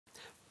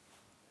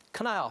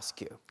can I ask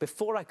you,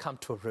 before I come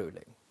to a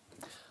ruling,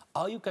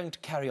 are you going to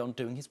carry on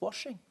doing his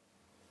washing?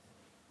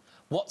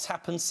 What's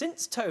happened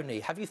since,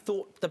 Tony? Have you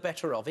thought the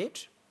better of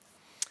it?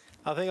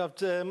 I think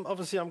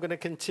obviously I'm going to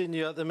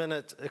continue at the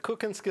minute. Her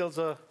cooking skills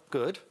are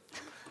good.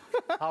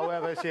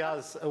 However,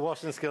 her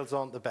washing skills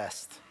aren't the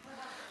best.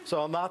 So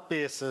on that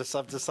basis,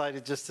 I've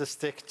decided just to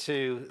stick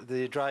to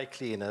the dry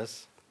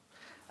cleaners.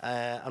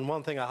 And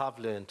one thing I have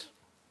learned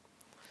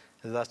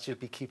is that she'll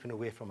be keeping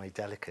away from my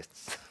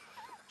delicates.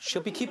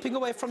 She'll be keeping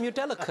away from your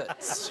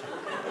delicates.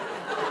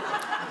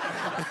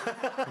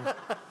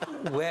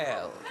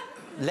 Well,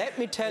 let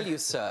me tell you,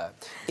 sir,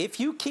 if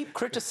you keep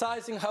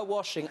criticising her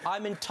washing,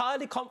 I'm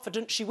entirely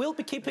confident she will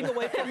be keeping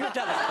away from your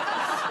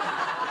delicates.